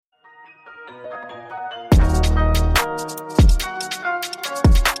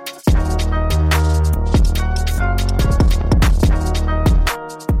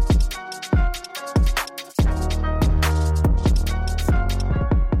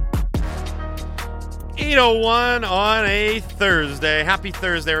8:01 on a Thursday. Happy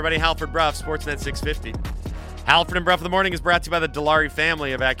Thursday, everybody. Halford Bruff, Sportsnet 650. Halford and Bruff of the Morning is brought to you by the Dilawri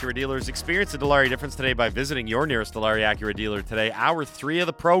family of Acura dealers. Experience the Dilawri difference today by visiting your nearest Dilawri Acura dealer today. Hour 3 of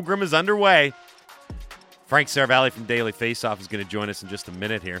the program is underway. Frank Saravalli from Daily Faceoff is going to join us in just a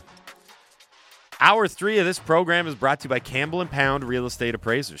minute here. Hour 3 of this program is brought to you by Campbell & Pound Real Estate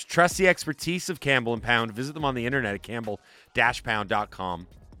Appraisers. Trust the expertise of Campbell & Pound. Visit them on the internet at campbell-pound.com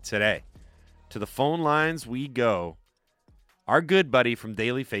today. To the phone lines we go. Our good buddy from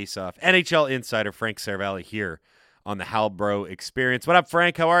Daily Faceoff, NHL insider Frank Saravalli here on the Halbro Experience. What up,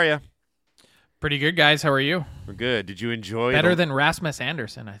 Frank? How are you? Pretty good, guys. How are you? We're good. Did you enjoy Better than Rasmus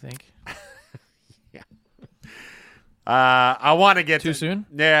Anderson, I think. Yeah. I want to get Too soon?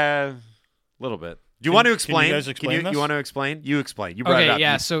 Yeah, a little bit. Do you want to explain? Can you guys explain this? You want to explain? You explain. You brought it up.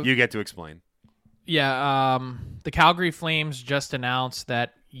 Yeah, so you get to explain. Yeah, the Calgary Flames just announced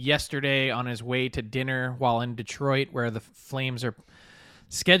that yesterday on his way to dinner while in Detroit, where the Flames are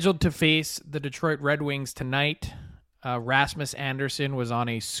scheduled to face the Detroit Red Wings tonight, Rasmus Anderson was on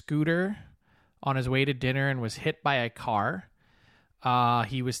a scooter on his way to dinner and was hit by a car.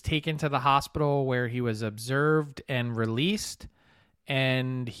 He was taken to the hospital where he was observed and released,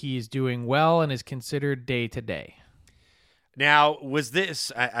 and he's doing well and is considered day-to-day. Now, was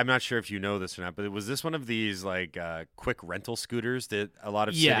this, I'm not sure if you know this or not, but was this one of these like quick rental scooters that a lot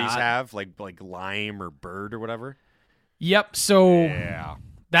of cities have, like Lime or Bird or whatever? Yep, so yeah.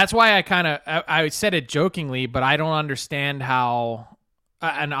 That's why I said it jokingly, but I don't understand how,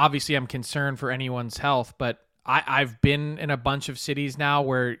 and obviously I'm concerned for anyone's health, but I've been in a bunch of cities now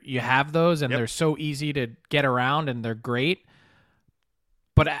where you have those and they're so easy to get around and they're great.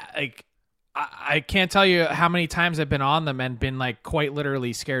 But I can't tell you how many times I've been on them and been like quite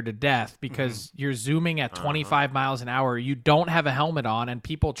literally scared to death because you're zooming at 25 miles an hour. You don't have a helmet on and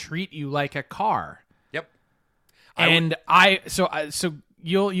people treat you like a car. Yep. So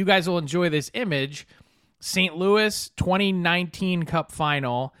you guys will enjoy this image. St. Louis 2019 Cup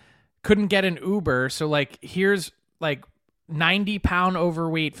final, couldn't get an Uber. So like, here's like 90-pound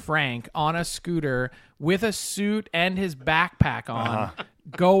overweight Frank on a scooter with a suit and his backpack on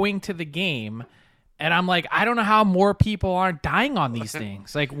going to the game. And I'm like, I don't know how more people aren't dying on these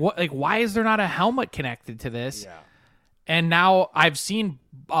things. Like what, like why is there not a helmet connected to this? Yeah. And now I've seen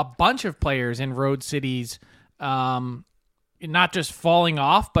a bunch of players in road cities, not just falling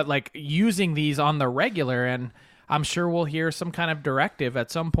off, but like using these on the regular. And I'm sure we'll hear some kind of directive at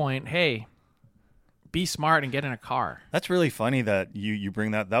some point. Hey, be smart and get in a car. That's really funny that you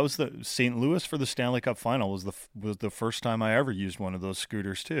bring that. That was the St. Louis for the Stanley Cup final was the first time I ever used one of those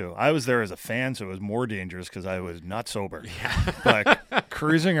scooters too. I was there as a fan, so it was more dangerous because I was not sober. Yeah. But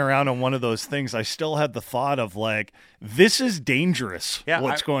cruising around on one of those things, I still had the thought of like, this is dangerous. Yeah,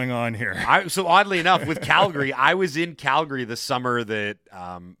 what's going on here? So oddly enough, with Calgary, I was in Calgary the summer that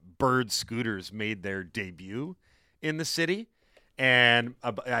Bird scooters made their debut in the city. And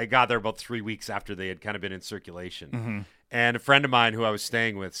I got there about 3 weeks after they had kind of been in circulation. Mm-hmm. And a friend of mine who I was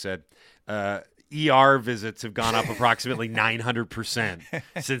staying with said ER visits have gone up approximately 900%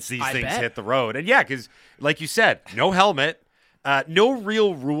 since these things hit the road. And yeah, because like you said, no helmet, no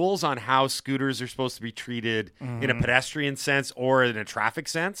real rules on how scooters are supposed to be treated in a pedestrian sense or in a traffic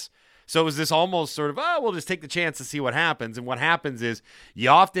sense. So it was this almost sort of, we'll just take the chance to see what happens. And what happens is you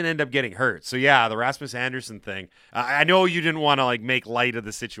often end up getting hurt. So yeah, the Rasmus Anderson thing, I know you didn't want to like make light of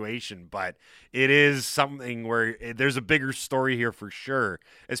the situation, but it is something where there's a bigger story here for sure,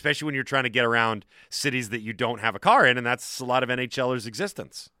 especially when you're trying to get around cities that you don't have a car in. And that's a lot of NHLers'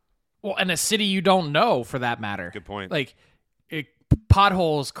 existence. Well, and a city you don't know for that matter. Good point. Like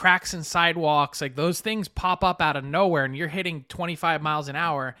potholes, cracks in sidewalks, like those things pop up out of nowhere and you're hitting 25 miles an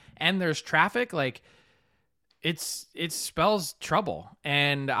hour and there's traffic, like it spells trouble.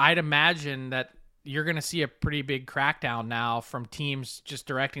 And I'd imagine that you're going to see a pretty big crackdown now from teams just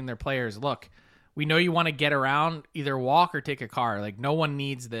directing their players. Look, we know you want to get around, either walk or take a car. Like no one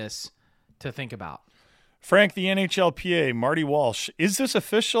needs this to think about. Frank, the NHLPA, Marty Walsh, is this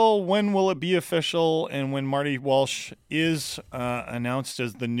official? When will it be official? And when Marty Walsh is announced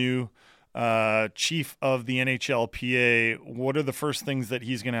as the new chief of the NHLPA, what are the first things that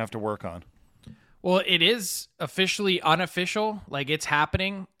he's going to have to work on? Well, it is officially unofficial. Like it's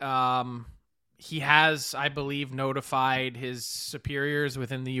happening. He has, I believe, notified his superiors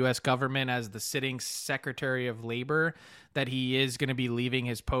within the U.S. government as the sitting Secretary of Labor that he is going to be leaving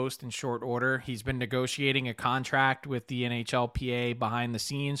his post in short order. He's been negotiating a contract with the NHLPA behind the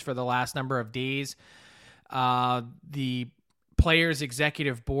scenes for the last number of days. The Players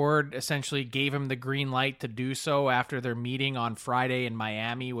Executive Board essentially gave him the green light to do so after their meeting on Friday in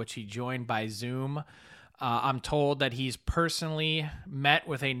Miami, which he joined by Zoom. I'm told that he's personally met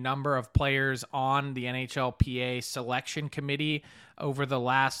with a number of players on the NHLPA selection committee over the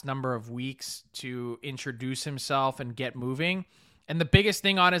last number of weeks to introduce himself and get moving. And the biggest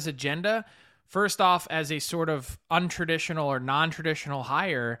thing on his agenda, first off, as a sort of untraditional or non-traditional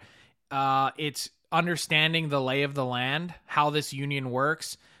hire, it's understanding the lay of the land, how this union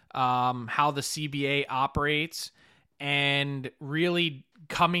works, how the CBA operates, and really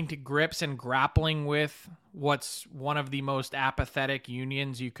coming to grips and grappling with what's one of the most apathetic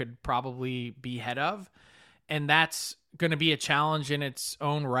unions you could probably be head of. And that's going to be a challenge in its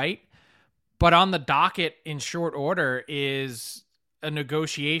own right. But on the docket in short order is a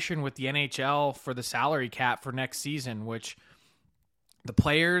negotiation with the NHL for the salary cap for next season, which the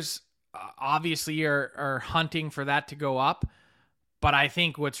players obviously are hunting for that to go up. But I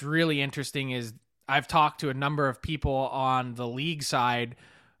think what's really interesting is I've talked to a number of people on the league side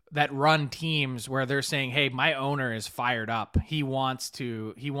that run teams where they're saying, hey, my owner is fired up. He wants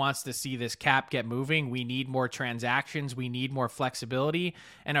to see this cap get moving. We need more transactions. We need more flexibility.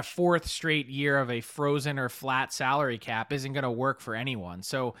 And a fourth straight year of a frozen or flat salary cap isn't going to work for anyone.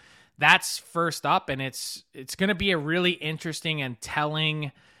 So that's first up. And it's going to be a really interesting and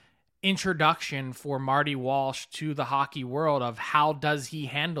telling introduction for Marty Walsh to the hockey world of how does he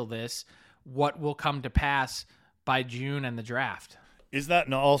handle this? What will come to pass by June and the draft? Is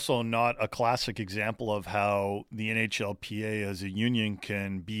that also not a classic example of how the NHLPA as a union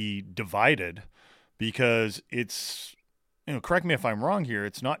can be divided? Because it's, correct me if I'm wrong here,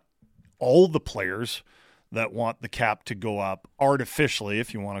 it's not all the players that want the cap to go up artificially,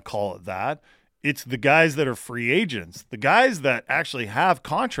 if you want to call it that. It's the guys that are free agents. The guys that actually have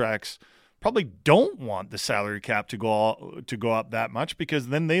contracts probably don't want the salary cap to go up that much because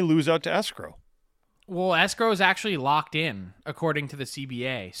then they lose out to escrow. Well, escrow is actually locked in according to the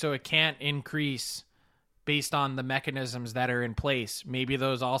CBA, so it can't increase based on the mechanisms that are in place. Maybe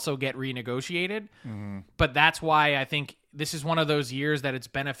those also get renegotiated, but that's why I think this is one of those years that it's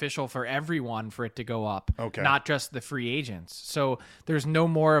beneficial for everyone for it to go up, not just the free agents. So there's no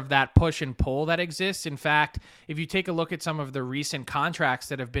more of that push and pull that exists. In fact, if you take a look at some of the recent contracts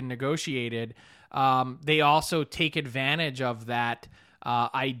that have been negotiated, they also take advantage of that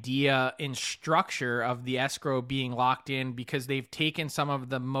idea and structure of the escrow being locked in because they've taken some of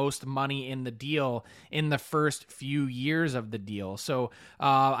the most money in the deal in the first few years of the deal. So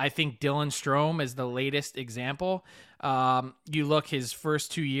I think Dylan Strome is the latest example. You look, his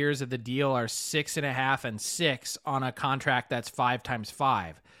first 2 years of the deal are 6.5 and 6 on a contract that's 5 times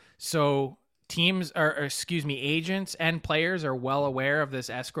 5. So agents and players are well aware of this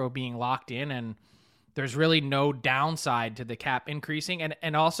escrow being locked in, and there's really no downside to the cap increasing.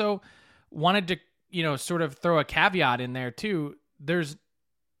 And also wanted to, sort of throw a caveat in there too.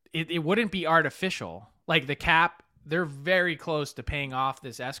 It wouldn't be artificial. Like the cap, they're very close to paying off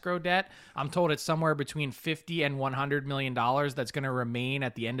this escrow debt. I'm told it's somewhere between $50 and $100 million that's going to remain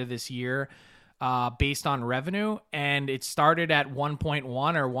at the end of this year based on revenue. And it started at 1.1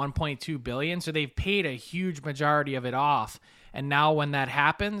 or 1.2 billion. So they've paid a huge majority of it off. And now when that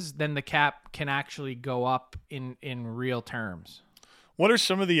happens, then the cap can actually go up in real terms. What are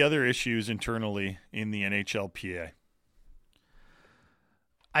some of the other issues internally in the NHLPA?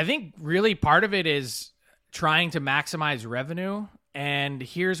 I think really part of it is trying to maximize revenue. And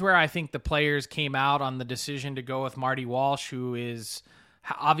here's where I think the players came out on the decision to go with Marty Walsh, who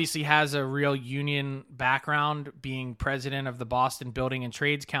obviously has a real union background, being president of the Boston Building and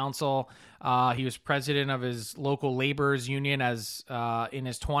Trades Council. He was president of his local laborers union as in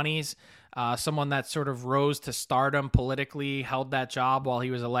his 20s. Someone that sort of rose to stardom politically, held that job while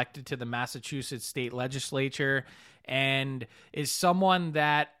he was elected to the Massachusetts state legislature, and is someone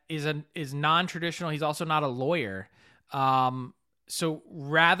that is non-traditional. He's also not a lawyer. So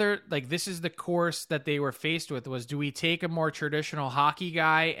rather, like, this is the course that they were faced with, was, do we take a more traditional hockey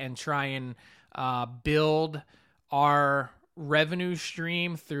guy and try and build our revenue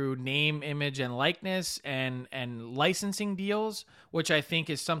stream through name, image, and likeness and licensing deals, which I think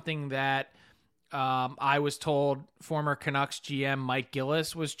is something that I was told former Canucks GM Mike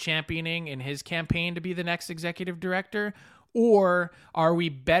Gillis was championing in his campaign to be the next executive director? Or are we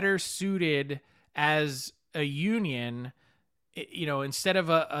better suited as a union, instead of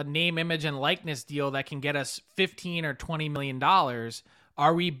a name, image, and likeness deal that can get us $15 or $20 million,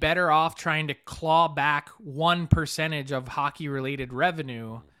 are we better off trying to claw back 1% of hockey-related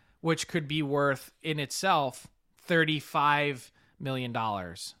revenue, which could be worth in itself $35 million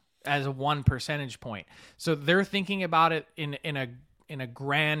as a 1 percentage point? So they're thinking about it in a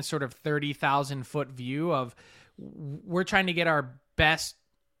grand sort of 30,000 foot view of, we're trying to get our best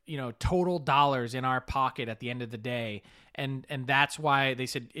total dollars in our pocket at the end of the day. And that's why they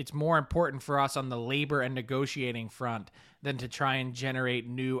said it's more important for us on the labor and negotiating front than to try and generate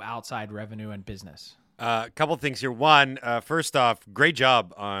new outside revenue and business. A couple things here. One, first off, great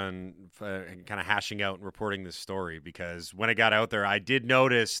job on kind of hashing out and reporting this story, because when it got out there, I did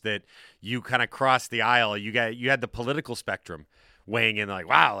notice that you kind of crossed the aisle. You had the political spectrum weighing in, like,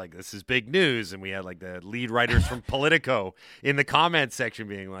 wow, like this is big news. And we had like the lead writers from Politico in the comments section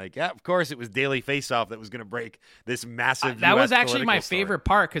being like, yeah, of course it was Daily Face-Off that was going to break this massive that US was actually my story. favorite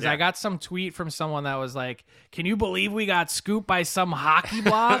part, because I got some tweet from someone that was like, can you believe we got scooped by some hockey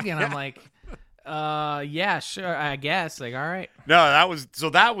blog? And I'm like, yeah, sure, I guess. Like, all right. No,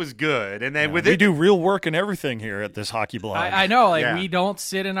 that was good. And then we do real work and everything here at this hockey blog. I know, like we don't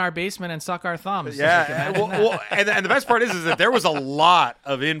sit in our basement and suck our thumbs. Yeah, and the best part is that there was a lot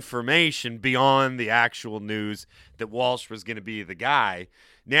of information beyond the actual news that Walsh was going to be the guy.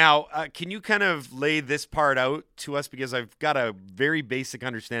 Now, can you kind of lay this part out to us, because I've got a very basic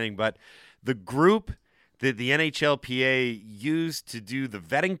understanding, but the group that the NHLPA used to do the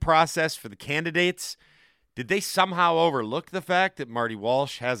vetting process for the candidates, did they somehow overlook the fact that Marty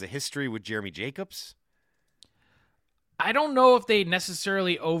Walsh has a history with Jeremy Jacobs? I don't know if they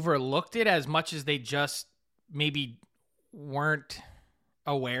necessarily overlooked it as much as they just maybe weren't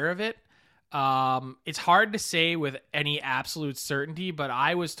aware of it. It's hard to say with any absolute certainty, but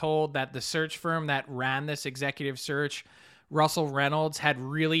I was told that the search firm that ran this executive search, Russell Reynolds, had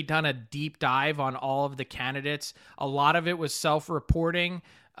really done a deep dive on all of the candidates. A lot of it was self-reporting.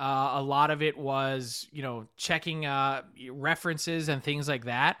 A lot of it was, checking references and things like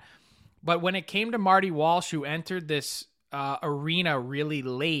that. But when it came to Marty Walsh, who entered this arena really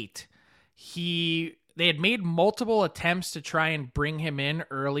late, they had made multiple attempts to try and bring him in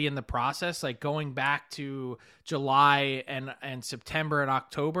early in the process, like going back to July and September and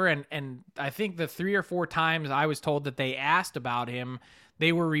October. And I think the 3 or 4 times I was told that they asked about him,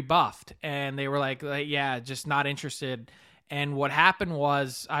 they were rebuffed. And they were like, yeah, just not interested. And what happened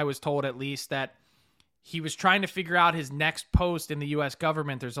was, I was told at least, that he was trying to figure out his next post in the U.S.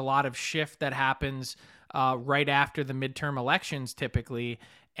 government. There's a lot of shift that happens right after the midterm elections typically.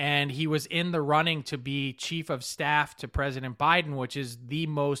 And he was in the running to be chief of staff to President Biden, which is the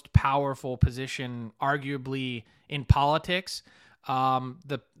most powerful position, arguably, in politics.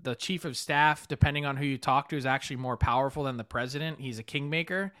 The chief of staff, depending on who you talk to, is actually more powerful than the president. He's a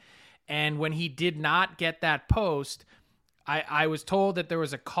kingmaker. And when he did not get that post, I was told that there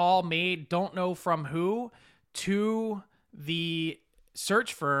was a call made, don't know from who, to the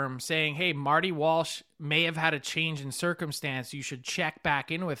search firm saying, hey, Marty Walsh may have had a change in circumstance. You should check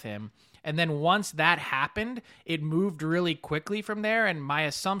back in with him. And then once that happened, it moved really quickly from there. And my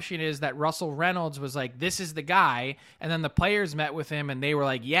assumption is that Russell Reynolds was like, this is the guy. And then the players met with him and they were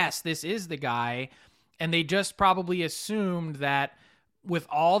like, yes, this is the guy. And they just probably assumed that with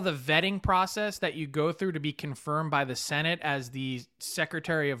all the vetting process that you go through to be confirmed by the Senate as the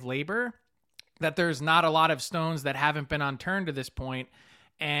Secretary of Labor, that there's not a lot of stones that haven't been unturned to this point.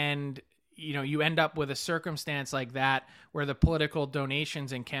 And, you end up with a circumstance like that where the political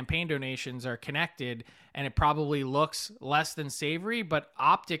donations and campaign donations are connected, and it probably looks less than savory, but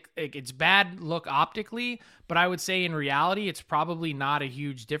it's bad look optically. But I would say in reality, it's probably not a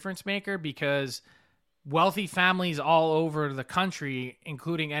huge difference maker, because wealthy families all over the country,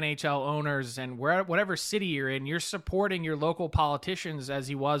 including NHL owners and whatever city you're in, you're supporting your local politicians, as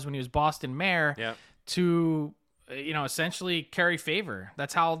he was when he was Boston mayor, to, essentially carry favor.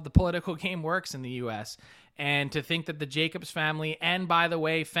 That's how the political game works in the U.S. And to think that the Jacobs family, and by the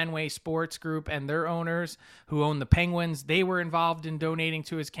way, Fenway Sports Group and their owners who own the Penguins, they were involved in donating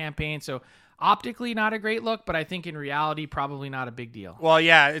to his campaign. So optically, not a great look, but I think in reality, probably not a big deal. Well,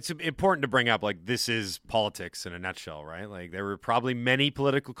 yeah, it's important to bring up, like, this is politics in a nutshell, right? Like, there were probably many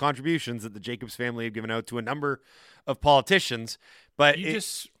political contributions that the Jacobs family have given out to a number of politicians, but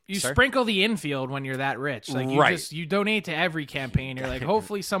you sprinkle the infield when you're that rich. Like, you donate to every campaign. You're like,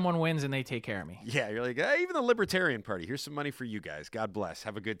 hopefully someone wins and they take care of me. Yeah, you're like, even the Libertarian Party, here's some money for you guys. God bless.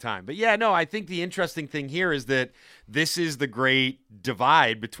 Have a good time. But yeah, no, I think the interesting thing here is that this is the great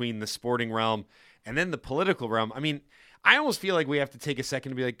divide between the sporting realm and then the political realm. I mean, I almost feel like we have to take a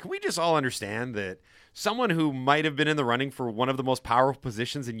second to be like, can we just all understand that someone who might have been in the running for one of the most powerful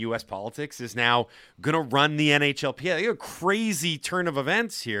positions in U.S. politics is now going to run the NHLPA? A crazy turn of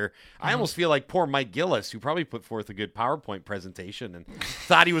events here. Mm-hmm. I almost feel like poor Mike Gillis, who probably put forth a good PowerPoint presentation and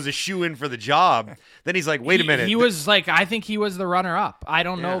thought he was a shoo-in for the job. Then he's like, wait a minute. He was like, I think he was the runner-up. I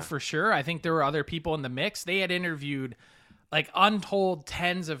don't know for sure. I think there were other people in the mix. They had interviewed like untold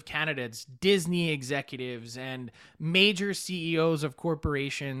tens of candidates, Disney executives and major CEOs of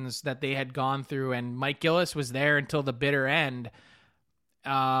corporations that they had gone through. And Mike Gillis was there until the bitter end.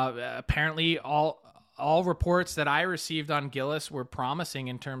 Apparently all reports that I received on Gillis were promising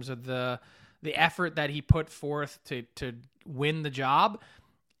in terms of the effort that he put forth to win the job.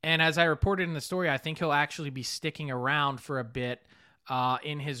 And as I reported in the story, I think he'll actually be sticking around for a bit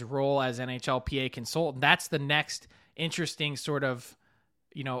in his role as NHLPA consultant. That's the next interesting sort of,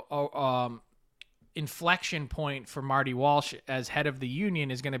 inflection point for Marty Walsh as head of the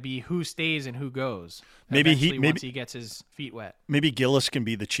union is going to be who stays and who goes. Maybe once he gets his feet wet. Maybe Gillis can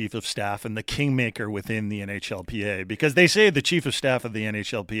be the chief of staff and the kingmaker within the NHLPA, because they say the chief of staff of the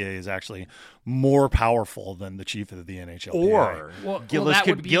NHLPA is actually more powerful than the chief of the NHLPA. Gillis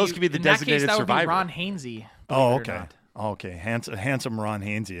could be the designated survivor. That would be Ron Hainsey. Oh, okay. Okay, handsome Ron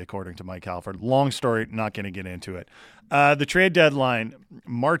Hainsey, according to Mike Halford. Long story, not going to get into it. The trade deadline,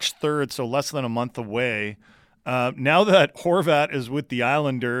 March 3rd, so less than a month away. Now that Horvat is with the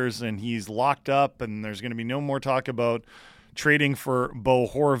Islanders and he's locked up and there's going to be no more talk about trading for Bo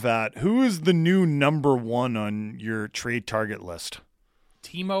Horvat, who is the new number one on your trade target list?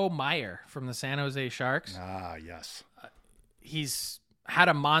 Timo Meier from the San Jose Sharks. Ah, yes. He's had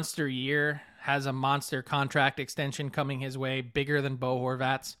a monster year, has a monster contract extension coming his way, bigger than Bo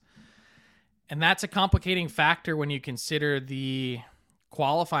Horvat's. And that's a complicating factor when you consider the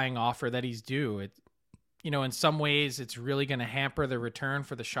qualifying offer that he's due. In some ways, it's really going to hamper the return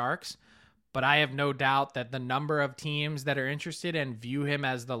for the Sharks. But I have no doubt that the number of teams that are interested and view him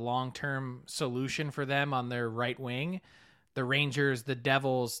as the long-term solution for them on their right wing, the Rangers, the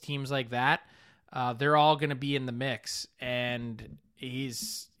Devils, teams like that, they're all going to be in the mix. And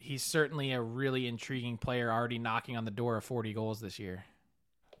he's certainly a really intriguing player, already knocking on the door of 40 goals this year.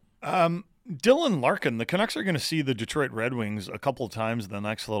 Dylan Larkin, the Canucks are going to see the Detroit Red Wings a couple of times in the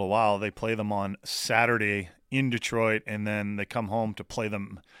next little while. They play them on Saturday in Detroit, and then they come home to play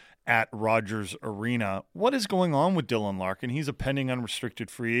them at Rogers Arena. What is going on with Dylan Larkin? He's a pending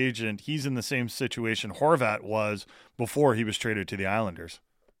unrestricted free agent. He's in the same situation Horvat was before he was traded to the Islanders.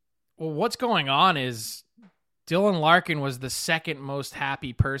 Well, what's going on is Dylan Larkin was the second most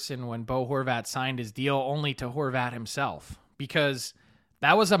happy person when Bo Horvat signed his deal, only to Horvat himself, because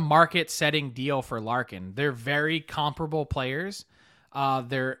that was a market-setting deal for Larkin. They're very comparable players.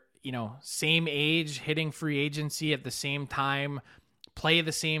 They're, same age, hitting free agency at the same time, play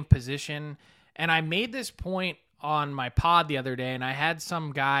the same position. And I made this point on my pod the other day, and I had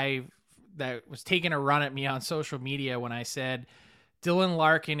some guy that was taking a run at me on social media when I said Dylan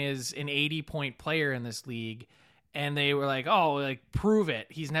Larkin is an 80-point player in this league. And they were like, prove it.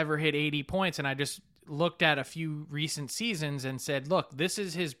 He's never hit 80 points. And I just looked at a few recent seasons and said, look, this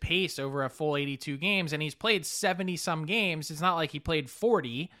is his pace over a full 82 games, and he's played 70-some games. It's not like he played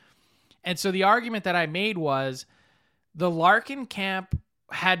 40. And so the argument that I made was the Larkin camp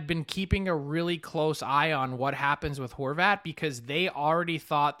had been keeping a really close eye on what happens with Horvat because they already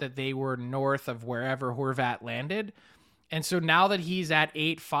thought that they were north of wherever Horvat landed. And so now that he's at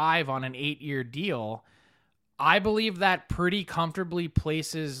 8.5 on an 8-year deal, I believe that pretty comfortably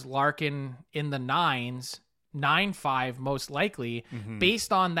places Larkin in the 9.5 most likely,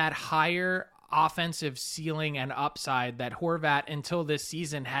 based on that higher offensive ceiling and upside that Horvat until this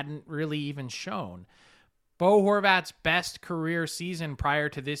season hadn't really even shown. Bo Horvat's best career season prior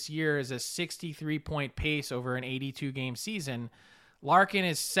to this year is a 63-point pace over an 82-game season. Larkin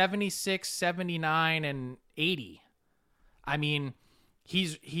is 76, 79, and 80. I mean,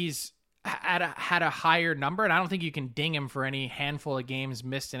 he's had a higher number, and I don't think you can ding him for any handful of games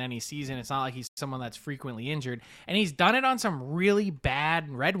missed in any season. It's not like he's someone that's frequently injured, and he's done it on some really bad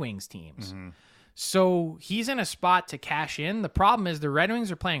Red Wings teams. So he's in a spot to cash in. The problem is the Red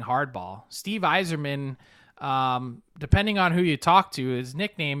Wings are playing hardball. Steve Yzerman, depending on who you talk to, his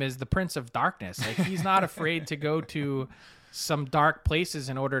nickname is the Prince of Darkness. Like, he's not afraid to go to some dark places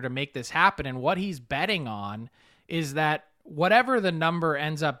in order to make this happen. And what he's betting on is that whatever the number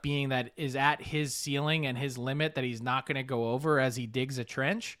ends up being that is at his ceiling and his limit that he's not going to go over as he digs a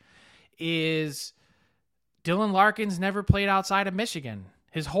trench, is Dylan Larkin's never played outside of Michigan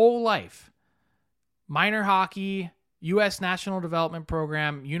his whole life. Minor hockey, U.S. National Development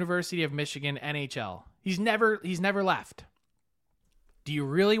Program, University of Michigan, NHL. He's never left. Do you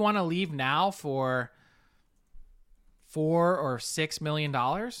really want to leave now for $4 or $6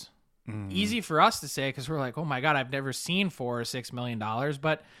 million? Easy for us to say because we're like, oh my God, I've never seen $4 or $6 million.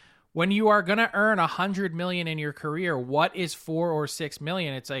 But when you are going to earn $100 million in your career, what is $4 or $6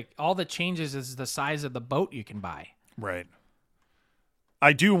 million? It's like all that changes is the size of the boat you can buy. Right.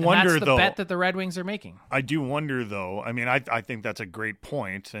 I do wonder, that's the though. bet that the Red Wings are making. I do wonder, though. I mean, I think that's a great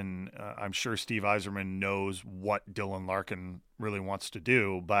point, and I'm sure Steve Yzerman knows what Dylan Larkin really wants to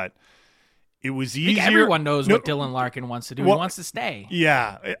do, but it was easier. I think everyone knows what Dylan Larkin wants to do. He wants to stay.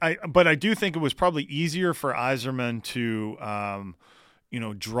 Yeah, but I do think it was probably easier for Yzerman to,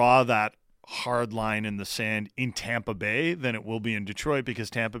 draw that hard line in the sand in Tampa Bay than it will be in Detroit, because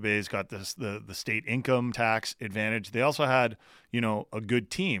Tampa Bay's got the state income tax advantage. They also had, a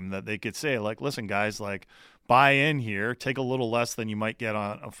good team that they could say, like, listen, guys, like, buy in here, take a little less than you might get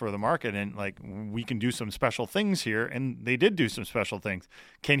on for the market, and like, we can do some special things here. And they did do some special things.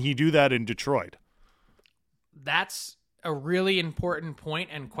 Can he do that in Detroit? That's a really important point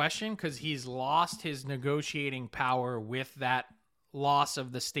and question, because he's lost his negotiating power with that loss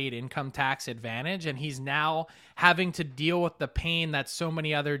of the state income tax advantage, and he's now having to deal with the pain that so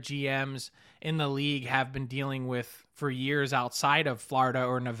many other GMs in the league have been dealing with for years outside of Florida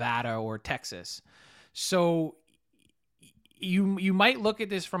or Nevada or Texas. So you might look at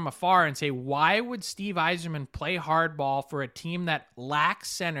this from afar and say, why would Steve Yzerman play hardball for a team that lacks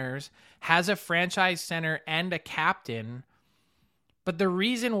centers, has a franchise center and a captain? But the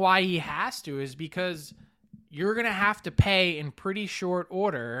reason why he has to is because you're going to have to pay in pretty short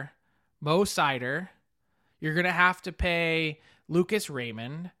order Mo Seider. You're going to have to pay Lucas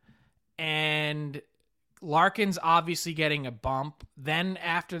Raymond. And Larkin's obviously getting a bump. Then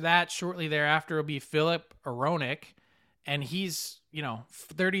after that, shortly thereafter, will be Philip Aronik. And he's,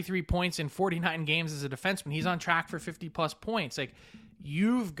 33 points in 49 games as a defenseman. He's on track for 50-plus points. Like,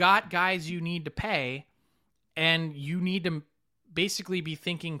 you've got guys you need to pay, and you need to basically be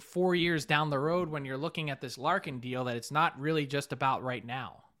thinking 4 years down the road when you're looking at this Larkin deal, that it's not really just about right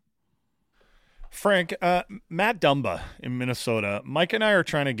now. Frank, Matt Dumba in Minnesota, Mike and I are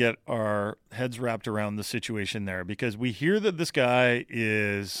trying to get our heads wrapped around the situation there, because we hear that this guy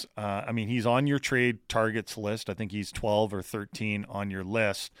is, he's on your trade targets list. I think he's 12 or 13 on your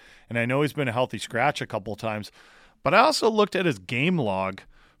list. And I know he's been a healthy scratch a couple of times, but I also looked at his game log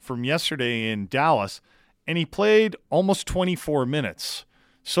from yesterday in Dallas, and he played almost 24 minutes.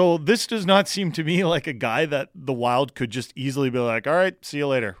 So this does not seem to me like a guy that the Wild could just easily be like, all right, see you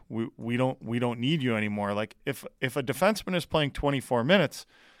later. We don't need you anymore. Like, if a defenseman is playing 24 minutes,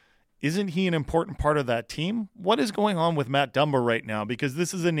 isn't he an important part of that team? What is going on with Matt Dumba right now? Because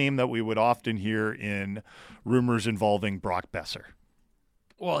this is a name that we would often hear in rumors involving Brock Besser.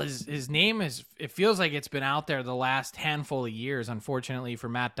 Well, his name it feels like it's been out there the last handful of years, unfortunately, for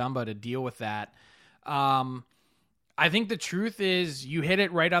Matt Dumba to deal with that. I think the truth is, you hit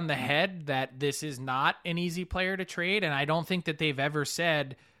it right on the head, that this is not an easy player to trade, and I don't think that they've ever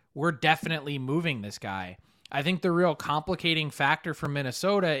said, we're definitely moving this guy. I think the real complicating factor for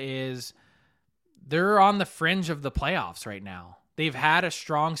Minnesota is they're on the fringe of the playoffs right now. They've had a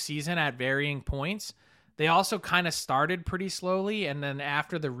strong season at varying points. They also kind of started pretty slowly, and then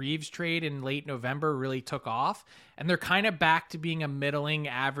after the Reeves trade in late November really took off, and they're kind of back to being a middling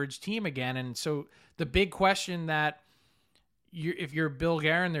average team again. And so the big question that if you're Bill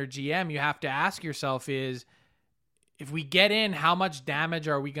Guerin, their GM, you have to ask yourself is, if we get in, how much damage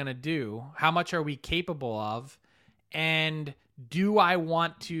are we going to do? How much are we capable of? And do I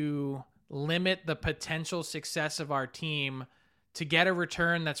want to limit the potential success of our team to get a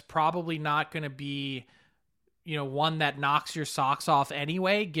return that's probably not going to be, one that knocks your socks off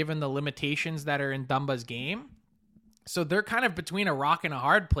anyway, given the limitations that are in Dumba's game? So they're kind of between a rock and a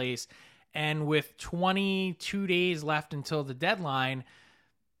hard place. And with 22 days left until the deadline,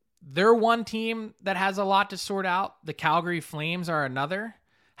 they're one team that has a lot to sort out. The Calgary Flames are another.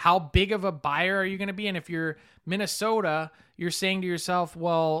 How big of a buyer are you going to be? And if you're Minnesota, you're saying to yourself,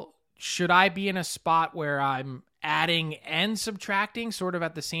 well, should I be in a spot where I'm adding and subtracting sort of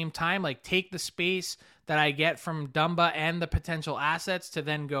at the same time? Like, take the space that I get from Dumba and the potential assets to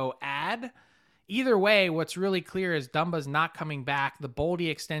then go add? Either way, what's really clear is Dumba's not coming back. The Boldy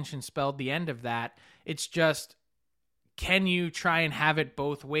extension spelled the end of that. It's just, can you try and have it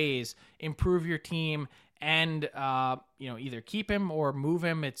both ways? Improve your team and either keep him or move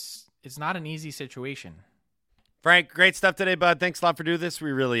him. It's not an easy situation. Frank, great stuff today, bud. Thanks a lot for doing this.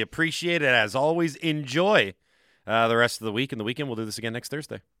 We really appreciate it. As always, enjoy the rest of the week and the weekend. We'll do this again next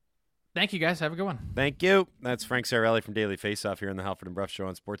Thursday. Thank you, guys. Have a good one. Thank you. That's Frank Sararelli from Daily Faceoff here in the Halford and Bruff Show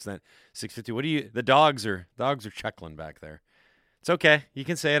on Sportsnet 650. The dogs are chuckling back there. It's okay. You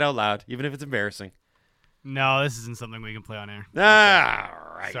can say it out loud, even if it's embarrassing. No, this isn't something we can play on air.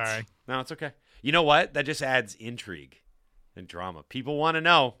 All right. Sorry. No, it's okay. You know what? That just adds intrigue and drama. People want to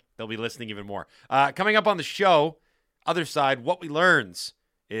know. They'll be listening even more. Coming up on the show, other side, what we learns.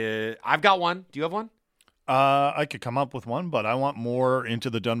 I've got one. Do you have one? I could come up with one, but I want more into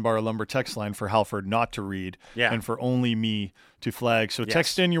the Dunbar Lumber text line for Halford not to read and for only me to flag. So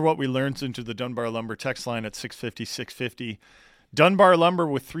text in your what we learned into the Dunbar Lumber text line at 650-650. Dunbar Lumber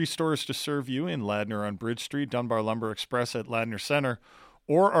with 3 stores to serve you in Ladner on Bridge Street, Dunbar Lumber Express at Ladner Center,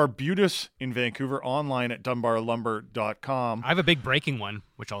 or Arbutus in Vancouver online at dunbarlumber.com. I have a big breaking one,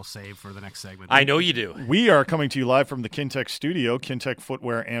 which I'll save for the next segment. I know you do. We are coming to you live from the Kintec studio. Kintec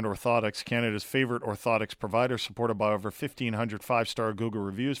Footwear and Orthotics, Canada's favorite orthotics provider, supported by over 1,500 5-star Google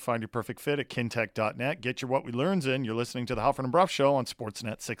reviews. Find your perfect fit at kintec.net. Get your What We Learns in. You're listening to the Halford and Bruff Show on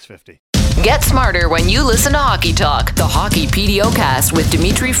Sportsnet 650. Get smarter when you listen to Hockey Talk, the Hockey PDO-cast with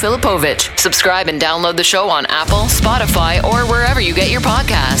Dmitry Filipovich. Subscribe and download the show on Apple, Spotify, or wherever you get your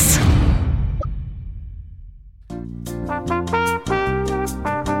podcasts.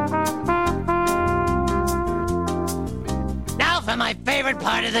 Now for my favorite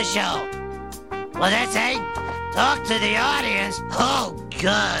part of the show. What's that say? Talk to the audience. Oh,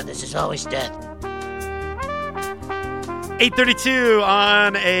 God, this is always death. 8:32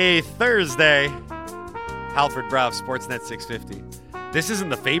 on a Thursday. Halford Bruff, Sportsnet 650. This isn't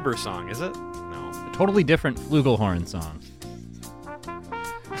the Faber song, is it? No. A totally different flugelhorn song.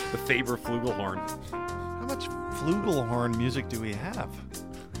 The Faber flugelhorn. How much flugelhorn music do we have?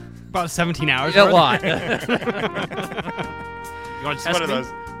 About 17 hours. A worth. lot. You want It's to test one of me?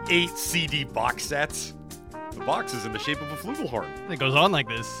 those 8 CD box sets. The box is in the shape of a flugelhorn. It goes on like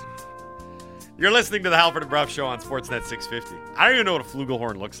this. You're listening to the Halford and Bruff Show on Sportsnet 650. I don't even know what a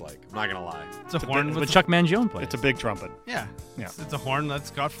flugelhorn looks like. I'm not going to lie. It's a horn What with Chuck Mangione plays. It's a big trumpet. Yeah. Yeah. It's a horn that's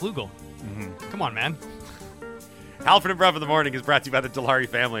got flugel. Mm-hmm. Come on, man. Halford and Bruff in the Morning is brought to you by the Dilawri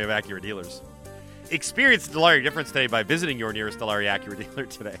family of Acura dealers. Experience the Dilawri difference today by visiting your nearest Dilawri Acura dealer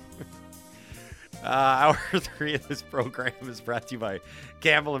today. Hour 3 of this program is brought to you by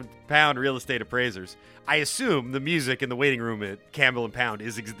Campbell and Pound Real Estate Appraisers. I assume the music in the waiting room at Campbell and Pound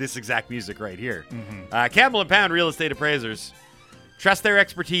is this exact music right here. Mm-hmm. Campbell and Pound Real Estate Appraisers. Trust their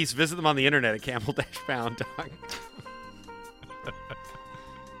expertise. Visit them on the internet at campbell-pound.com.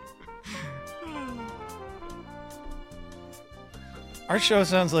 Our show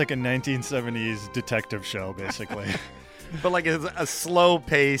sounds like a 1970s detective show, basically. But like a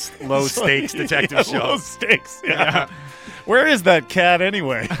slow-paced, low-stakes detective show. Low stakes, yeah. Where is that cat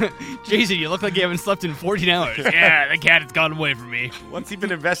anyway? Jason, you look like you haven't slept in 14 hours. Yeah, the cat has gone away from me. What's he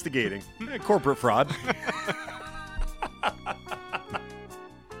been investigating? Corporate fraud.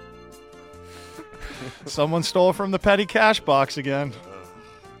 Someone stole from the petty cash box again.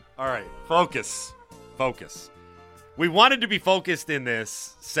 All right, focus. We wanted to be focused in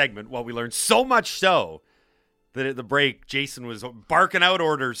this segment. Well, we learned so much so that at the break, Jason was barking out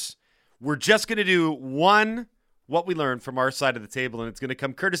orders. We're just going to do one what we learned from our side of the table, and it's going to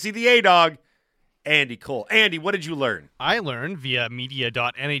come courtesy of the A-Dog, Andy Cole. Andy, what did you learn? I learned via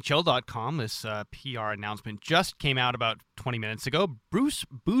media.nhl.com. This PR announcement just came out about 20 minutes ago. Bruce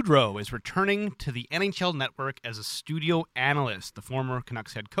Boudreau is returning to the NHL Network as a studio analyst. The former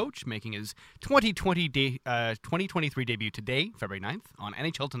Canucks head coach making his 2023 debut today, February 9th, on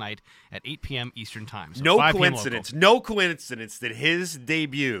NHL Tonight at 8 p.m. Eastern Time. So No 5 p.m. coincidence. local. No coincidence that his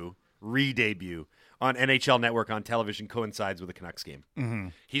debut, re-debut, on NHL Network on television coincides with the Canucks game. Mm-hmm.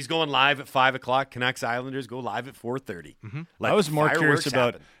 He's going live at 5 o'clock. Canucks Islanders go live at 4:30. I was more curious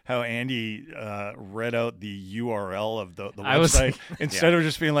about happen. how Andy read out the URL of the I was- website instead of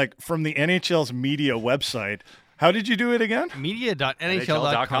just being like, from the NHL's media website. How did you do it again?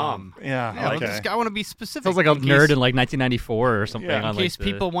 Media.nhl.com. Yeah, Yeah, okay. I want to be specific. Sounds like a in nerd case, in like 1994 or something. Yeah. on in like case the-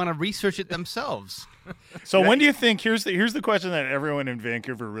 people want to research it themselves. So when do you think, here's the question that everyone in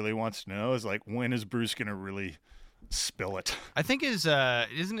Vancouver really wants to know is like, when is Bruce going to really spill it? I think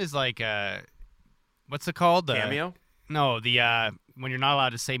isn't his like what's it called? Cameo? No, the when you're not allowed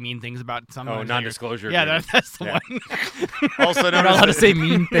to say mean things about someone. Oh, non-disclosure Yeah, agreement. that's the Yeah. one. Also known You're not as allowed to say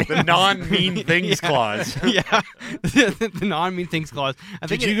mean things. the non-mean things clause. Yeah, the non-mean things clause. I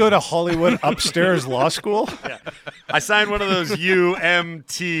think Did you go to Hollywood upstairs law school? I signed one of those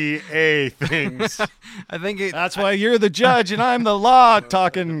UMTA things. I think it. That's why you're the judge and I'm the law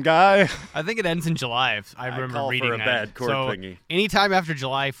talking guy. I think it ends in July. If I remember call for reading a that. bad court so thingy. anytime after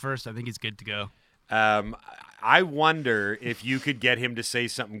July 1st, I think he's good to go. I wonder if you could get him to say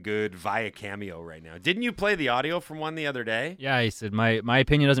something good via Cameo right now. Didn't you play the audio from one the other day? Yeah, he said my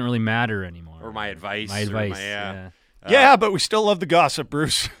opinion doesn't really matter anymore. Or my advice? My or advice. yeah. Yeah, but we still love the gossip,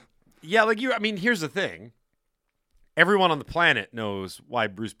 Bruce. Yeah, like I mean, here's the thing. Everyone on the planet knows why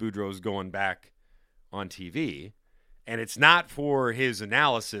Bruce Boudreau is going back on TV, and it's not for his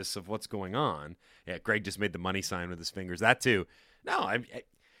analysis of what's going on. Yeah, Greg just made the money sign with his fingers. That too. No,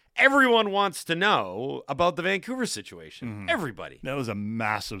 everyone wants to know about the Vancouver situation. Everybody. That was a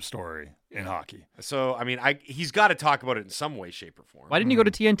massive story in hockey. So, I mean, he's got to talk about it in some way, shape, or form. Why didn't you go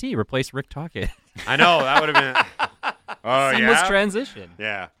to TNT? Replace Rick Tocchet. I know, that would have been... Oh, Seamless yeah? transition.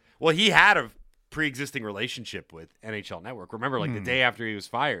 Yeah. Well, he had a pre-existing relationship with NHL Network. Remember, like, the day after he was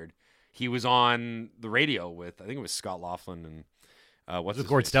fired, he was on the radio with, I think it was Scott Laughlin and what's his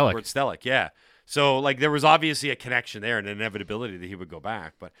Gord face? Stellick. Gord Stellick, yeah. So, like, there was obviously a connection there and an inevitability that he would go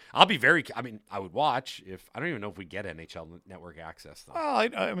back. But I would watch if, I don't even know if we get NHL Network access, though. Well,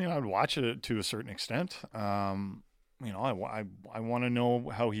 I mean, I'd watch it to a certain extent. I want to know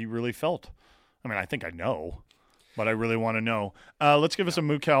how he really felt. I mean, I think I know, but I really want to know. Let's give us a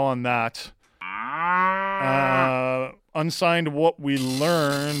moo cow on that. Unsigned what we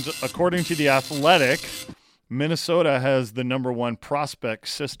learned. According to The Athletic, Minnesota has the number one prospect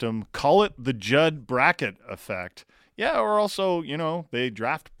system. Call it the Judd bracket effect. Yeah, or also, they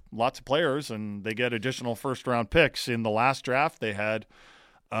draft lots of players and they get additional first-round picks. In the last draft, they had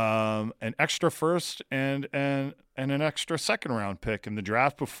an extra first and an extra second-round pick. In the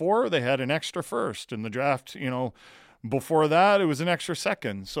draft before, they had an extra first. In the draft, before that, it was an extra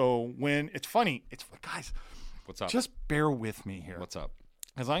second. So when it's funny, guys, What's up? just bear with me here. What's up?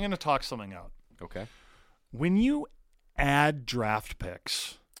 Because I'm going to talk something out. Okay. When you add draft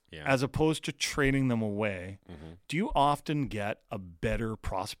picks Yeah. as opposed to trading them away, do you often get a better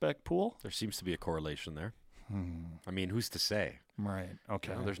prospect pool? There seems to be a correlation there. I mean, who's to say? Right.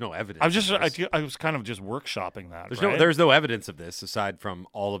 Okay. There's no evidence. I was of this. I was kind of just workshopping that. There's no evidence of this aside from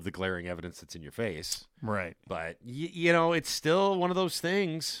all of the glaring evidence that's in your face. Right. But it's still one of those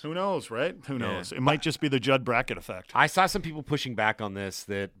things. Who knows, right? Who Yeah. knows? It might just be the Judd bracket effect. I saw some people pushing back on this,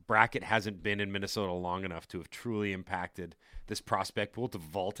 that bracket hasn't been in Minnesota long enough to have truly impacted this prospect pool to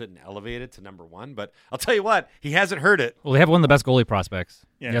vault it and elevate it to number one. But I'll tell you what, he hasn't heard it. Well, they have one of the best goalie prospects.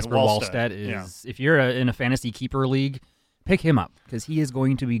 Yeah, Jesper Wallstedt. Wallstedt is. If you're in a fantasy keeper league, pick him up because he is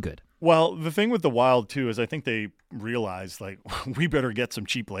going to be good. Well, the thing with the Wild, too, is I think they realized, we better get some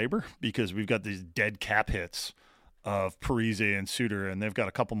cheap labor because we've got these dead cap hits of Parise and Suter, and they've got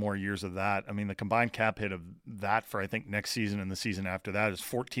a couple more years of that. I mean, the combined cap hit of that for, I think, next season and the season after that is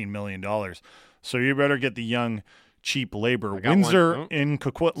 $14 million. So you better get the young, cheap labor. got Windsor one. in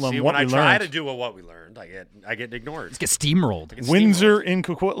Coquitlam, See, what when we I try learned. to do what we learned, I get ignored. Let's get steamrolled. Windsor in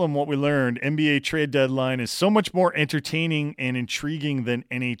Coquitlam, what we learned, NBA trade deadline is so much more entertaining and intriguing than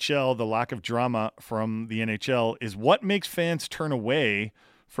NHL. The lack of drama from the NHL is what makes fans turn away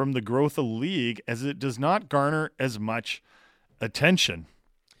from the growth of the league, as it does not garner as much attention.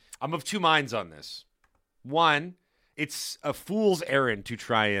 I'm of two minds on this. One, it's a fool's errand to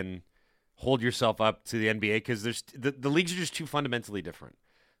try and hold yourself up to the NBA because the leagues are just too fundamentally different.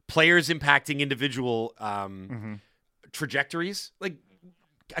 Players impacting individual trajectories. Like,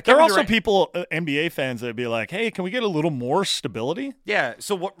 There are also people, NBA fans, that'd be like, hey, can we get a little more stability? Yeah.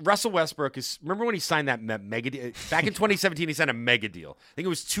 So what Russell Westbrook is, remember when he signed that mega deal? Back in 2017, he signed a mega deal. I think it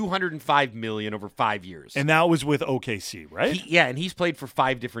was $205 million over 5 years. And that was with OKC, right? And he's played for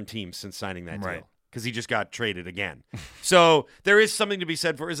 5 different teams since signing that deal. Right. Because he just got traded again. So there is something to be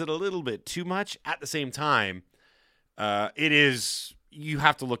said for, is it a little bit too much? At the same time, it is, you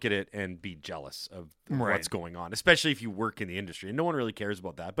have to look at it and be jealous of what's going on, especially if you work in the industry. And no one really cares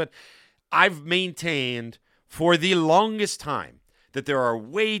about that. But I've maintained for the longest time that there are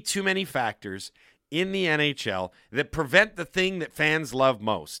way too many factors in the NHL that prevent the thing that fans love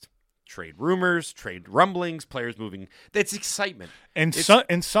most. Trade rumors, trade rumblings, players moving. That's excitement. And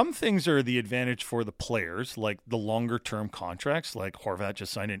some things are the advantage for the players, like the longer-term contracts, like Horvat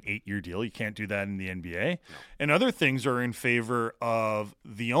just signed an 8-year deal. You can't do that in the NBA. No. And other things are in favor of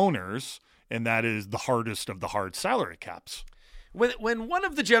the owners, and that is the hardest of the hard salary caps. When one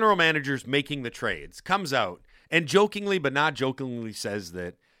of the general managers making the trades comes out and jokingly but not jokingly says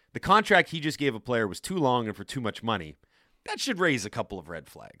that the contract he just gave a player was too long and for too much money, that should raise a couple of red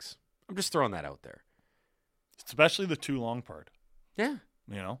flags. I'm just throwing that out there. Especially the too long part. Yeah.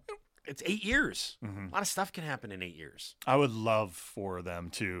 It's 8 years. A lot of stuff can happen in 8 years. I would love for them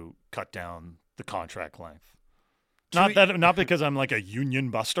to cut down the contract length. Not because I'm like a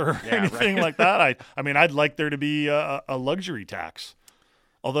union buster or anything like that. I mean, I'd like there to be a luxury tax.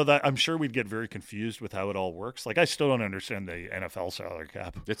 Although I'm sure we'd get very confused with how it all works. Like, I still don't understand the NFL salary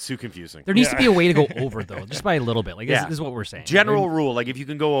cap. It's too confusing. There needs to be a way to go over, though, just by a little bit. Like, this is what we're saying. General rule, like, if you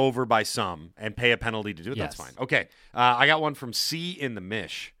can go over by some and pay a penalty to do it, that's fine. Okay, I got one from C in the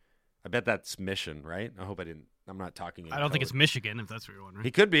Mish. I bet that's Mission, right? I hope I'm not talking in I don't think code. it's Michigan, if that's what you're wondering.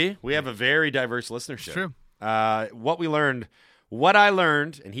 He could be. We have a very diverse listership. It's true. What we learned What I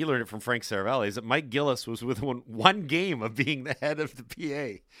learned, and he learned it from Frank Saravelli, is that Mike Gillis was within one game of being the head of the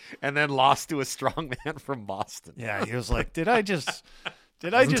PA and then lost to a strongman from Boston. Yeah, he was like, did I just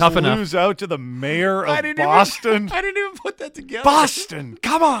tough enough. lose out to the mayor I of didn't Boston? I didn't even put that together. Boston,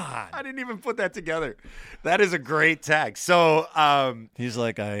 come on. I didn't even put that together. That is a great tag. So, He's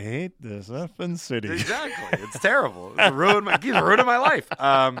like, I hate this effing city. exactly. It's terrible. He's ruining my life.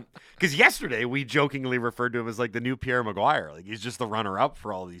 Because yesterday we jokingly referred to him as like the new Pierre Maguire. Like he's just the runner-up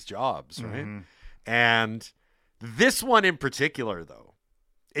for all these jobs, right? And this one in particular, though,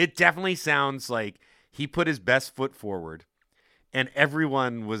 it definitely sounds like he put his best foot forward, and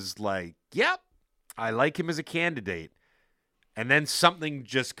everyone was like, "Yep, I like him as a candidate." And then something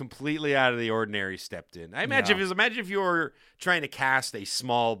just completely out of the ordinary stepped in. I imagine if you were trying to cast a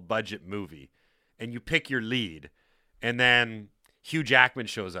small budget movie, and you pick your lead, and then Hugh Jackman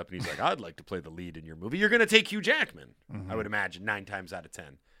shows up and he's like, I'd like to play the lead in your movie. You're going to take Hugh Jackman, I would imagine, 9 times out of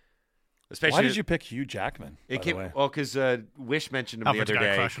 10. Especially Why did you pick Hugh Jackman? It by came, the way? well, because Wish mentioned him Alfred's the other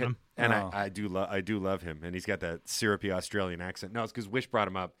got a day, crush on him. and Oh. I do love him, and he's got that syrupy Australian accent. No, it's because Wish brought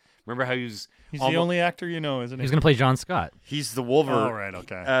him up. Remember how He's the only actor you know, isn't he? He's going to play John Scott. He's the Wolver. Oh, right,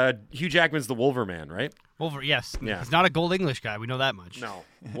 okay. Hugh Jackman's the Wolver man, right? Yes. Yeah. He's not a gold English guy. We know that much. No,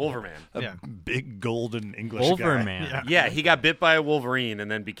 Wolver man. Yeah. Big golden English Wolverine guy. man. Yeah. Yeah, he got bit by a Wolverine and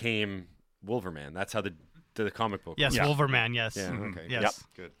then became Wolverman. That's how the comic book. Yes, Yeah. Wolverman, yes. Yeah. Okay. Yes.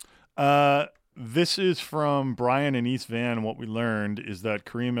 Good. This is from Brian and East Van. What we learned is that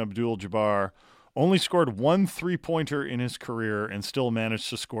Kareem Abdul-Jabbar only scored 1 3-pointer in his career and still managed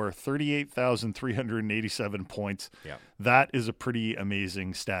to score 38,387 points. Yeah. That is a pretty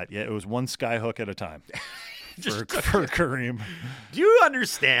amazing stat. Yeah, it was one skyhook at a time for Kareem. Do you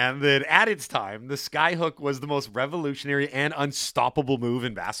understand that at its time, the skyhook was the most revolutionary and unstoppable move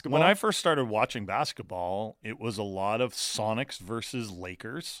in basketball? When I first started watching basketball, it was a lot of Sonics versus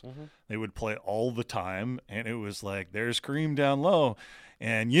Lakers. They would play all the time, and it was like, there's Kareem down low.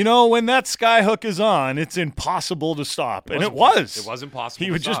 And you know, when that skyhook is on, it's impossible to stop. And it was. It was impossible. He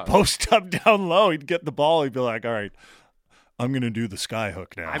to would just stop. post up down low. He'd get the ball. He'd be like, all right, I'm going to do the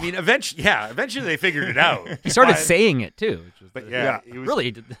skyhook now. I mean, eventually they figured it out. He started saying it, too. Which was But yeah, it was,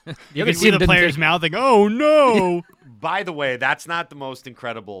 really, the You other can see team the didn't players take- mouthing, oh, no. By the way, that's not the most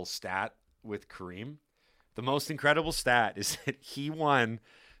incredible stat with Kareem. The most incredible stat is that he won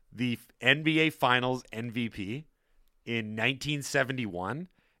the NBA Finals MVP in 1971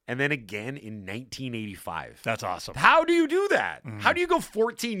 and then again in 1985. That's awesome. How do you do that? How do you go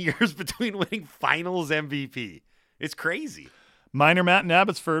 14 years between winning Finals MVP? It's crazy. Minor Matt in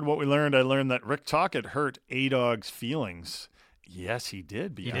Abbotsford, what we learned, I learned that Rick Tocchet hurt A-Dog's feelings. Yes, he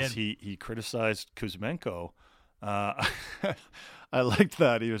did, because he criticized Kuzmenko. I liked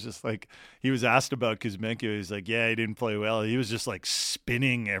that. He was just like, he was asked about Kuzmenko. He's like, yeah, he didn't play well. He was just like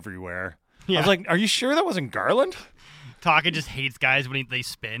spinning everywhere. I Yeah. was like, are you sure that wasn't Garland? Taka just hates guys when they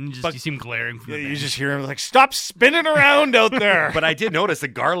spin. But- You see him glaring from Yeah, the you bench. just hear him like, stop spinning around out there. But I did notice that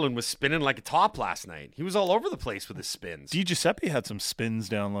Garland was spinning like a top last night. He was all over the place with his spins. Di Giuseppe had some spins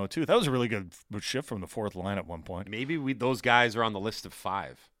down low, too. That was a really good shift from the fourth line at one point. Maybe those guys are on the list of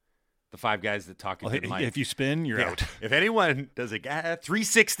 5. The 5 guys that talk a Well, good mic. if you spin, you're Yeah. out. If anyone does a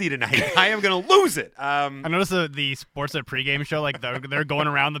 360 tonight, I am going to lose it. I noticed the Sportsnet pregame show, like they're going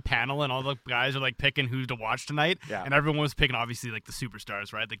around the panel and all the guys are like picking who to watch tonight. Yeah. And everyone was picking obviously like the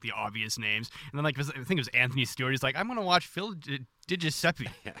superstars, right? Like the obvious names. And then like I think it was Anthony Stewart. He's like, I'm going to watch Phil Di Giuseppe.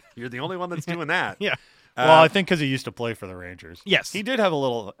 Yeah, you're the only one that's doing that. Yeah. Well, I think because he used to play for the Rangers. Yes. He did have a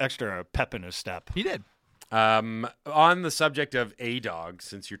little extra pep in his step. He did. On the subject of A-Dog,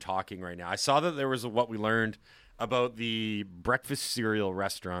 since you're talking right now, I saw that there was what we learned about the breakfast cereal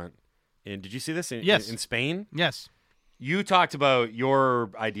restaurant. Did you see this? Yes. In Spain? Yes. You talked about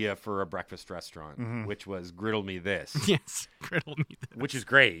your idea for a breakfast restaurant, which was Griddle Me This, Yes. Griddle me. which is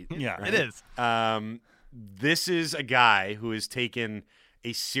great. Yeah. It is. This is a guy who has taken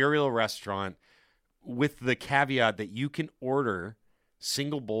a cereal restaurant with the caveat that you can order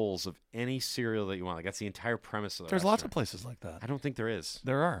single bowls of any cereal that you want. Like that's the entire premise of the There's restaurant. lots of places like that. I don't think there is.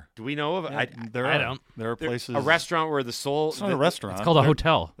 There are. Do we know of? I There are places. a restaurant where the soul. It's not a restaurant. It's called a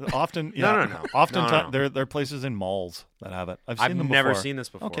hotel. Often, No. Oftentimes, No. there are places in malls that have it. I've seen I've them never before. seen this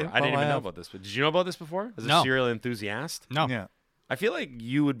before. Okay, I didn't well, even know have. about this. But did you know about this before? As a No. cereal enthusiast, No. Yeah. I feel like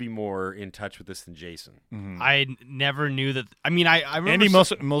you would be more in touch with this than Jason. I never knew that. I mean, I remember. Andy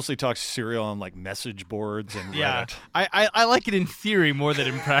mostly talks cereal on like message boards and Yeah. Reddit. I like it in theory more than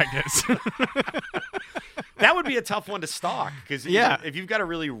in practice. That would be a tough one to stock because Yeah. if you've got a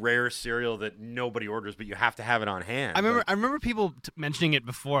really rare cereal that nobody orders, but you have to have it on hand. I remember people mentioning it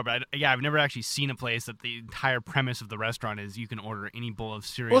before, but I've never actually seen a place that the entire premise of the restaurant is you can order any bowl of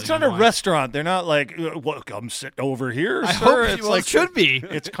cereal. Well, it's you not a want. restaurant. They're not like, well, come sit over here, I sir. hope It's well, like it should be.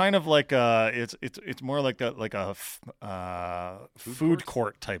 It's kind of like it's more like a food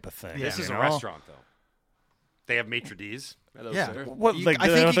court type of thing. This you is a know? restaurant, though. They have maitre d's. Yeah. What, You- like, I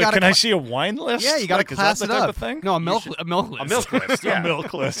think you gotta can I cla- see a wine list? Yeah, you got to Like, is class that it the type up. of thing? No, a milk list. A milk list, yeah. A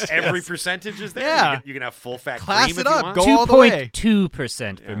milk list. Every yes. percentage is there. Yeah. You can have full fat Class cream it if you up. want. Go all the way.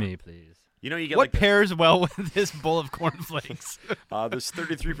 2.2% for me, please. You know, you get What like the- pairs well with this bowl of cornflakes? there's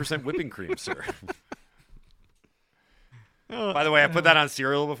 33% whipping cream, sir. By the way, I put that on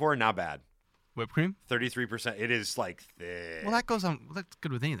cereal before. Not bad. Whipped cream? 33%. It is like thick. Well, that goes on. That's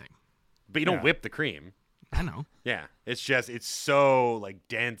good with anything. But you don't Yeah. whip the cream. I know. Yeah. It's so like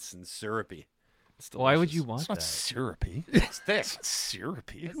dense and syrupy. It's Why would delicious. you want It's not that? syrupy. It's thick. It's not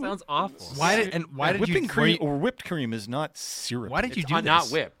syrupy. That sounds awful. Why did whipping you cream or whipped cream is not syrupy. Why did you It's do this? not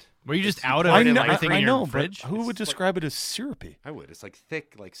whipped. Were you just It's- out of I it and know- everything I in know, your but fridge? who would describe it as syrupy? I would. It's like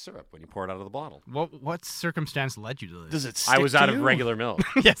thick like syrup when you pour it out of the bottle. What circumstance led you to this? Does it? I stick was to out of you? regular milk.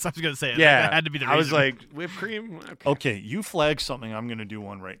 yes, I was going to say it. Yeah. That had to be the reason. I was like, whipped cream? Okay. Okay, you flagged something. I'm going to do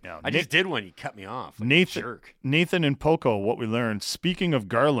one right now. I just did one. You cut me off. Like a Nathan, jerk. Nathan and Poco, what we learned. Speaking of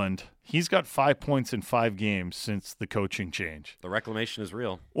Garland, he's got 5 points in 5 games since the coaching change. The reclamation is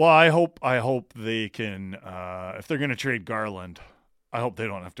real. Well, I hope they can. If they're going to trade Garland, I hope they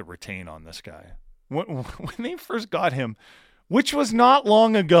don't have to retain on this guy. When they first got him, which was not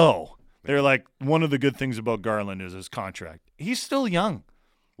long ago, they're like, one of the good things about Garland is his contract. He's still young.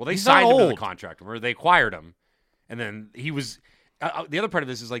 Well, they He's not signed him to the old. contract, or they acquired him, and then he was. The other part of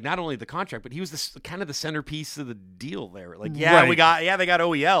this is like not only the contract, but he was kind of the centerpiece of the deal there. Like, they Right. got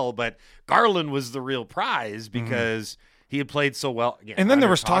OEL, but Garland was the real prize because he had played so well. Again, And then there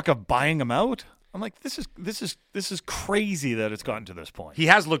under was talk of buying him out. I'm like, this is crazy that it's gotten to this point. He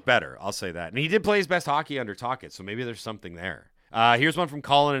has looked better, I'll say that. And he did play his best hockey under Tocchet, so maybe there's something there. Here's one from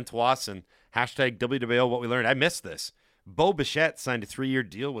Colin and Tawasin. Hashtag WWL, what we learned. I missed this. Bo Bichette signed a 3-year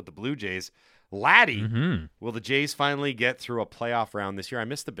deal with the Blue Jays. Laddie, will the Jays finally get through a playoff round this year? I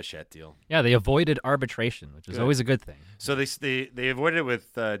missed the Bichette deal. Yeah, they avoided arbitration, which is Good. always a good thing. So they avoided it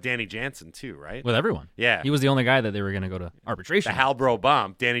with Danny Jansen too, right? With everyone. Yeah. He was the only guy that they were going to go to The arbitration. Halbro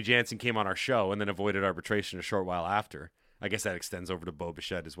bump. Danny Jansen came on our show and then avoided arbitration a short while after. I guess that extends over to Bo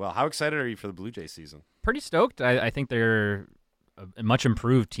Bichette as well. How excited are you for the Blue Jays season? Pretty stoked. I think they're a much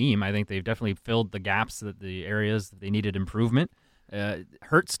improved team. I think they've definitely filled the gaps, the areas that they needed improvement.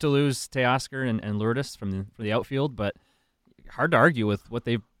 Hurts to lose Teoscar and Lourdes from the outfield, but hard to argue with what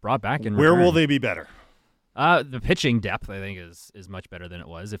they've brought back in Where return. will they be better? The pitching depth, I think, is much better than it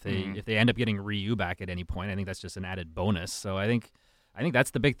was. If they Mm-hmm. if they end up getting Ryu back at any point, I think that's just an added bonus. So I think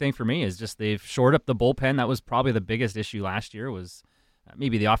that's the big thing for me is just they've shored up the bullpen. That was probably the biggest issue last year was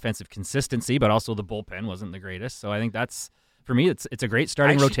maybe the offensive consistency, but also the bullpen wasn't the greatest. So I think that's for me. It's a great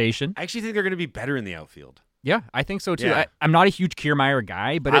starting rotation. I actually think they're going to be better in the outfield. Yeah, I think so too. Yeah. I'm not a huge Kiermaier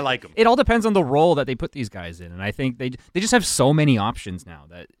guy, but I like him. It all depends on the role that they put these guys in, and I think they just have so many options now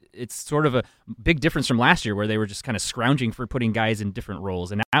that it's sort of a big difference from last year where they were just kind of scrounging for putting guys in different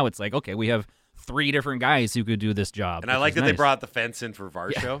roles, and now it's like, okay, we have 3 different guys who could do this job. And I which like is that they nice. brought the fence in for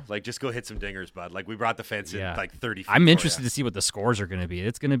Varsho. Like, just go hit some dingers, bud. Like, we brought the fence in Yeah. like 30 feet. I'm for interested ya. to see what the scores are going to be.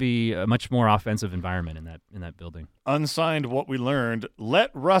 It's going to be a much more offensive environment in that building. Unsigned, what we learned.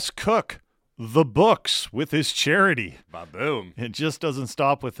 Let Russ cook the books with his charity. Ba-boom. It just doesn't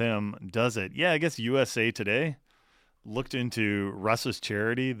stop with him, does it? Yeah, I guess USA Today looked into Russ's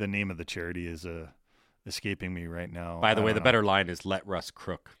charity. The name of the charity is escaping me right now. By the I way, don't the know. better line is let Russ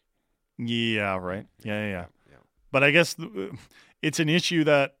crook. Yeah, right. Yeah. But I guess it's an issue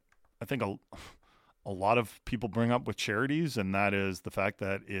that I think a lot of people bring up with charities, and that is the fact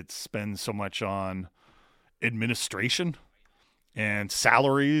that it spends so much on administration and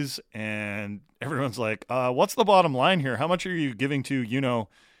salaries, and everyone's like, what's the bottom line here? How much are you giving to,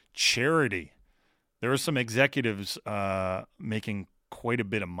 charity? There are some executives making quite a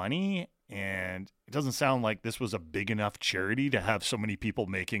bit of money, and it doesn't sound like this was a big enough charity to have so many people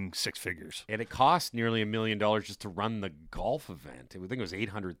making 6 figures. And it cost nearly $1 million just to run the golf event. I think it was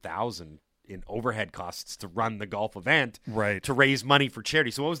 $800,000 in overhead costs to run the golf event, Right. to raise money for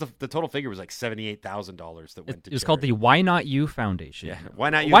charity. So what was the total figure? Was like $78,000 that went to It's called the Why Not You Foundation. Yeah. Why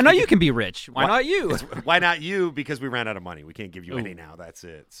not you? Why not you can be rich? Why Why- not you? Why not you? Because we ran out of money. We can't give you any now. That's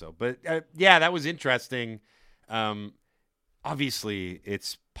it. So, but yeah, that was interesting. Obviously,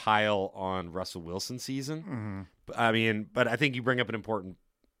 it's pile on Russell Wilson season. Mm-hmm. I mean, but I think you bring up an important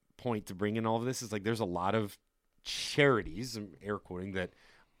point to bring in all of this is like there's a lot of charities, I'm air quoting, that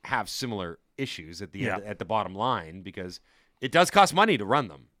have similar issues at the end, at the bottom line, because it does cost money to run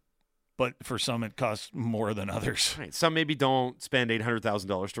them. But for some, it costs more than others. Right. Some maybe don't spend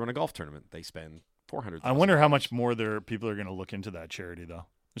 $800,000 to run a golf tournament. They spend $400,000. I wonder how much more people are going to look into that charity, though.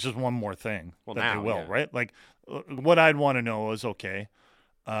 It's just one more thing that now, they will, yeah. right? Like, what I'd want to know is, okay,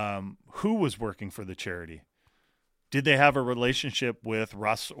 who was working for the charity? Did they have a relationship with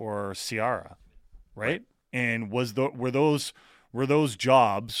Russ or Ciara, right? And were those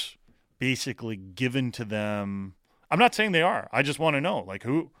jobs basically given to them? I'm not saying they are. I just want to know, like,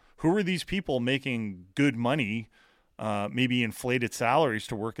 who are these people making good money, maybe inflated salaries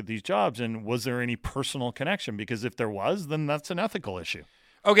to work at these jobs, and was there any personal connection? Because if there was, then that's an ethical issue.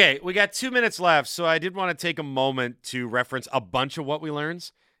 Okay, we got 2 minutes left, so I did want to take a moment to reference a bunch of what we learned,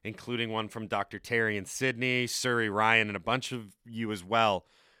 including one from Dr. Terry in Sydney, Surrey, Ryan, and a bunch of you as well,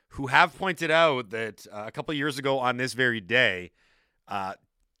 who have pointed out that a couple of years ago on this very day,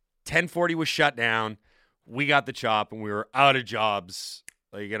 1040 was shut down. We got the chop, and we were out of jobs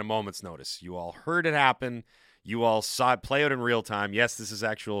like at a moment's notice. You all heard it happen. You all saw it play out in real time. Yes, this is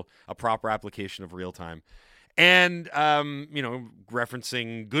a proper application of real time. And,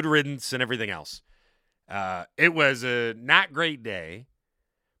 referencing good riddance and everything else. It was a not great day.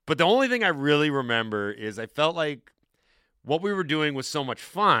 But the only thing I really remember is I felt like what we were doing was so much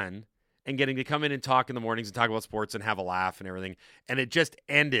fun, and getting to come in and talk in the mornings and talk about sports and have a laugh and everything. And it just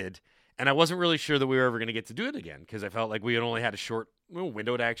ended. And I wasn't really sure that we were ever going to get to do it again, because I felt like we had only had a short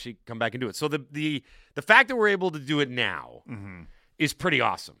window to actually come back and do it. So the fact that we're able to do it now is pretty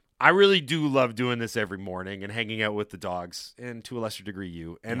awesome. I really do love doing this every morning and hanging out with the dogs, and to a lesser degree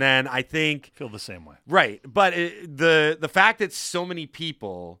you. And then I think Feel the same way. Right. But the fact that so many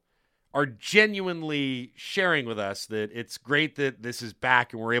people are genuinely sharing with us that it's great that this is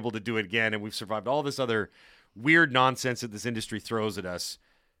back and we're able to do it again, and we've survived all this other weird nonsense that this industry throws at us.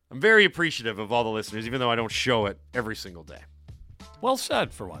 I'm very appreciative of all the listeners, even though I don't show it every single day. Well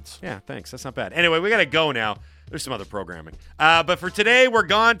said for once. Yeah, thanks. That's not bad. Anyway, we got to go now. There's some other programming. But for today, we're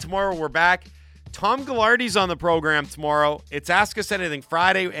gone. Tomorrow, we're back. Tom Gallardi's on the program tomorrow. It's Ask Us Anything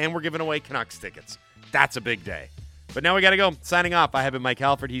Friday, and we're giving away Canucks tickets. That's a big day. But now we got to go. Signing off, I have been Mike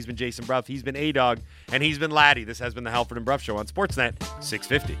Halford. He's been Jason Bruff. He's been A-Dog. And he's been Laddie. This has been the Halford and Bruff Show on Sportsnet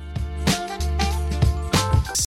 650.